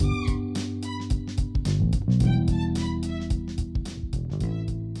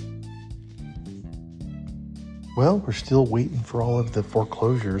Well, we're still waiting for all of the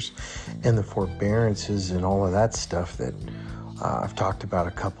foreclosures and the forbearances and all of that stuff that I've talked about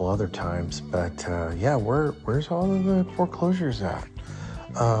a couple other times. But where's all of the foreclosures at?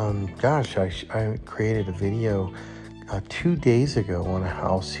 I created a video 2 days ago on a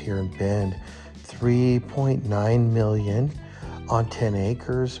house here in Bend, 3.9 million on 10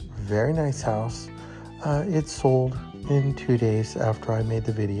 acres. Very nice house. It sold in 2 days after I made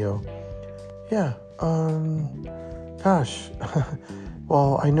the video. Yeah.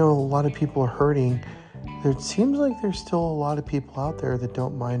 Well, I know a lot of people are hurting. It seems like there's still a lot of people out there that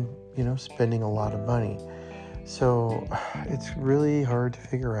don't mind, spending a lot of money. So it's really hard to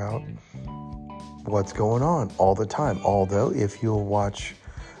figure out what's going on all the time. Although if you'll watch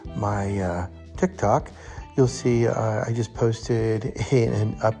my TikTok, you'll see I just posted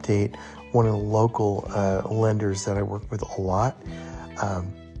an update. One of the local lenders that I work with a lot,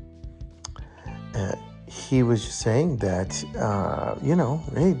 he was just saying that,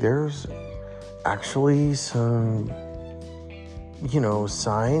 hey, there's actually some,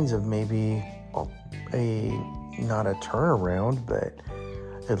 signs of maybe not a turnaround, but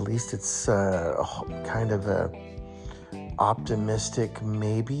at least it's kind of a optimistic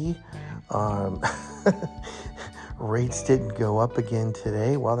maybe. Rates didn't go up again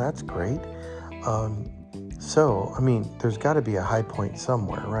today. Well, that's great. There's got to be a high point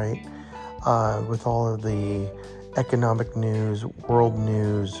somewhere, right? With all of the economic news, world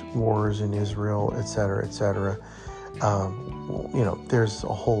news, wars in Israel, et cetera, et cetera. There's a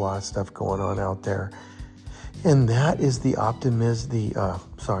whole lot of stuff going on out there. And that is the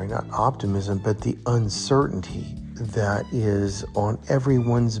uncertainty that is on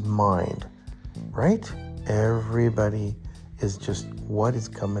everyone's mind, right? Everybody is just, what is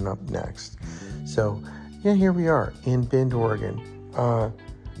coming up next? So, here we are in Bend, Oregon.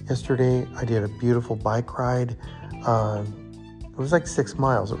 Yesterday, I did a beautiful bike ride. It was like 6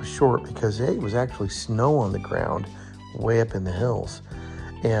 miles. It was short because it was actually snow on the ground way up in the hills.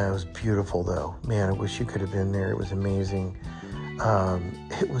 Yeah, it was beautiful though. Man, I wish you could have been there. It was amazing.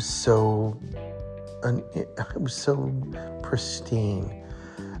 It was so pristine.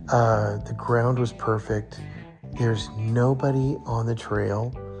 The ground was perfect. There's nobody on the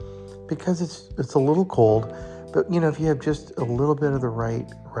trail because it's a little cold. But, if you have just a little bit of the right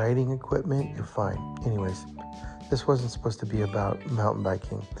riding equipment, you're fine. Anyways, this wasn't supposed to be about mountain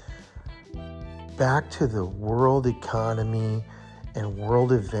biking. Back to the world economy and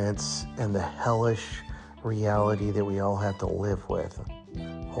world events and the hellish reality that we all have to live with.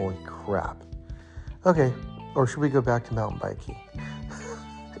 Holy crap. Okay, or should we go back to mountain biking?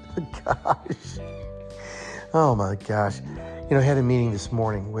 Gosh. Oh my gosh. I had a meeting this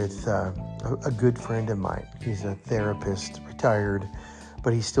morning with a good friend of mine. He's a therapist, retired,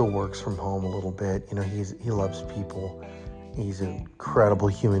 but he still works from home a little bit. He loves people. He's an incredible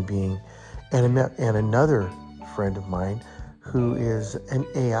human being. And another friend of mine who is an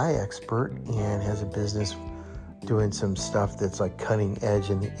AI expert and has a business doing some stuff that's like cutting edge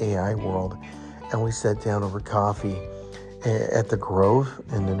in the AI world. And we sat down over coffee at the Grove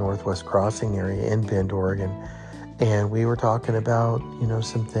in the Northwest Crossing area in Bend, Oregon. And we were talking about,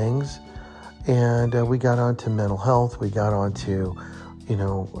 some things. And we got onto mental health. We got onto,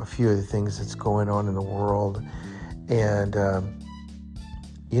 a few of the things that's going on in the world. And,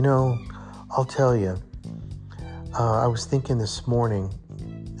 I'll tell you, I was thinking this morning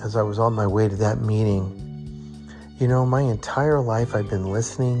as I was on my way to that meeting, my entire life I've been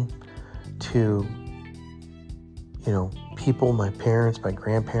listening to, people, my parents, my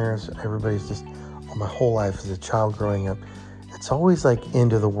grandparents, everybody's just, my whole life as a child growing up, it's always like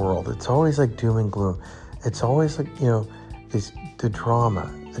end of the world. It's always like doom and gloom. It's always like, it's the drama.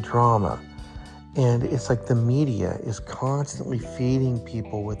 And it's like the media is constantly feeding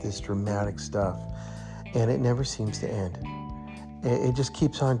people with this dramatic stuff, and it never seems to end. It just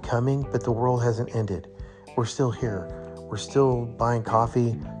keeps on coming, but the world hasn't ended. We're still here. We're still buying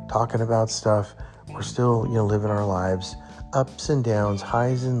coffee, talking about stuff. We're still, living our lives, ups and downs,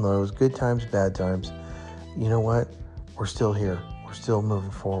 highs and lows, good times, bad times. You know what? We're still here. We're still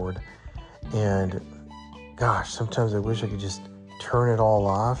moving forward. And gosh, sometimes I wish I could just turn it all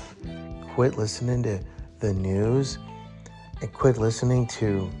off, quit listening to the news, and quit listening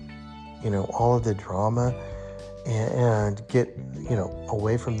to, all of the drama, and get,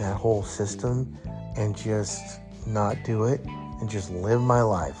 away from that whole system and just not do it and just live my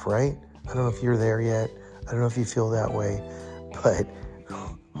life, right? I don't know if you're there yet. I don't know if you feel that way, but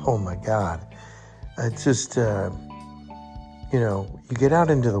oh my God. It's just, you get out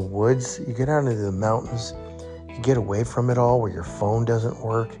into the woods, you get out into the mountains, you get away from it all where your phone doesn't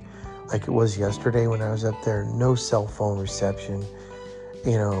work. like it was yesterday when I was up there. No cell phone reception,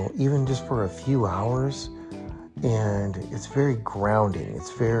 even just for a few hours. And it's very grounding.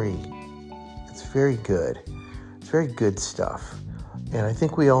 It's very good. It's very good stuff. And I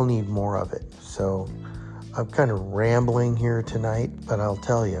think we all need more of it. So I'm kind of rambling here tonight, but I'll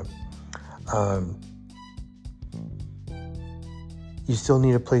tell you, you still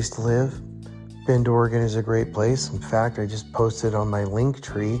need a place to live. Bend, Oregon is a great place. In fact, I just posted on my link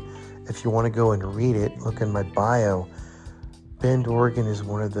tree. If you want to go and read it, look in my bio. Bend, Oregon is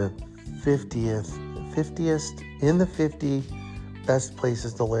one of the 50th in the 50 best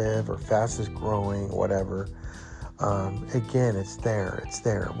places to live or fastest growing, whatever. Again, it's there.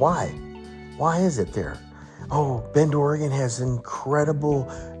 Why? Why is it there? Oh, Bend, Oregon has an incredible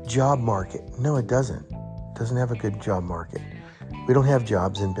job market. No, it doesn't. It doesn't have a good job market. We don't have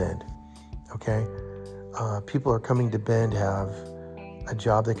jobs in Bend, okay? People are coming to Bend, have a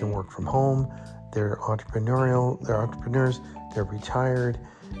job they can work from home. They're entrepreneurial. They're entrepreneurs. They're retired.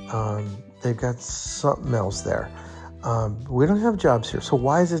 They've got something else there. We don't have jobs here. So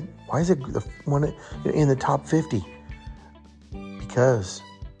why is it the one in the top 50? Because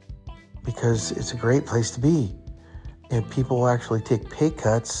it's a great place to be. And people actually take pay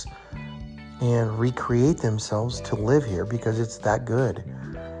cuts and recreate themselves to live here because it's that good.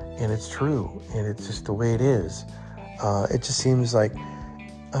 And it's true. And it's just the way it is. It just seems like,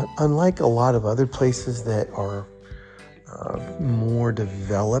 unlike a lot of other places that are more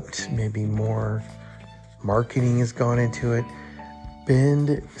developed, maybe more marketing has gone into it,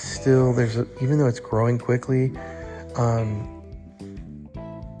 Bend still, even though it's growing quickly,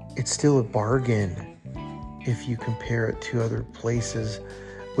 it's still a bargain if you compare it to other places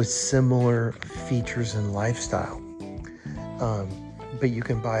with similar features and lifestyle. But you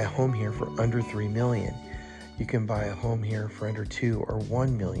can buy a home here for under $3 million. You can buy a home here for under $2 or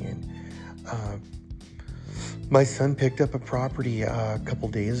 $1 million. My son picked up a property a couple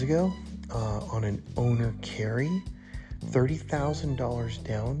days ago on an owner carry, $30,000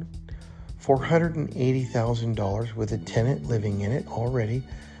 down, $480,000 with a tenant living in it already,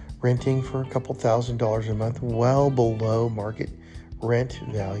 renting for a couple $1,000s a month, well below market rent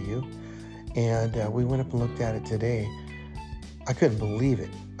value. And we went up and looked at it today. I couldn't believe it.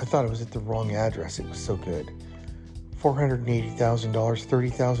 I thought it was at the wrong address. It was so good. $480,000,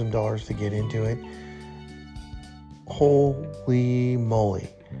 $30,000 to get into it. Holy moly.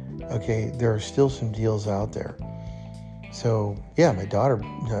 Okay, there are still some deals out there. So, yeah, my daughter,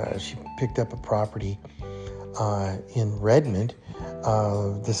 she picked up a property in Redmond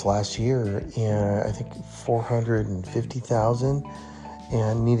this last year, and I think $450,000,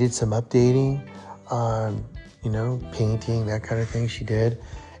 and needed some updating, painting, that kind of thing she did,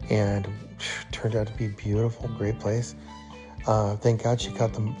 and turned out to be beautiful, great place. Thank God she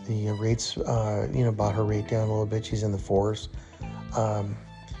got the rates, bought her rate down a little bit. She's in the 4s.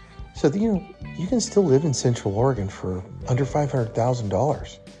 So, you can still live in Central Oregon for under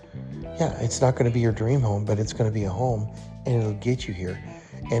 $500,000. Yeah, it's not going to be your dream home, but it's going to be a home, and it'll get you here.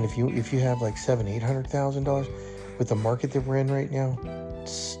 And if you have like $700,000-$800,000 with the market that we're in right now,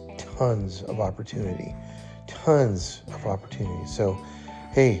 it's tons of opportunity. So,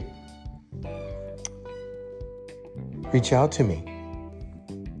 hey, reach out to me.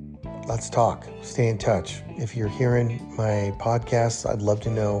 Let's talk. Stay in touch. If you're hearing my podcast, I'd love to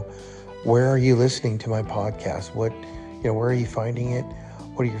know, where are you listening to my podcast? Where are you finding it?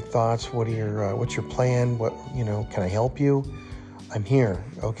 What are your thoughts? What's your plan? Can I help you? I'm here.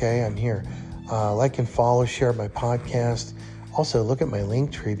 Okay, I'm here. Like and follow, share my podcast. Also, look at my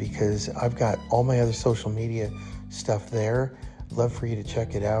link tree because I've got all my other social media stuff there. Love for you to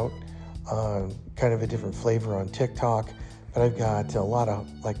check it out. Kind of a different flavor on TikTok, but I've got a lot of,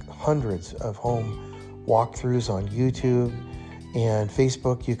 hundreds of home walkthroughs on YouTube and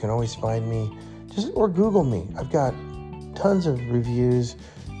Facebook. You can always find me, or Google me. I've got tons of reviews.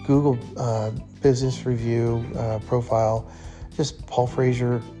 Google business review profile, just Paul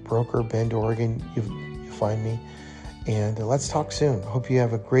Frazier, broker, Bend, Oregon. You find me, and let's talk soon. Hope you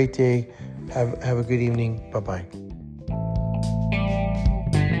have a great day. Have a good evening. Bye-bye.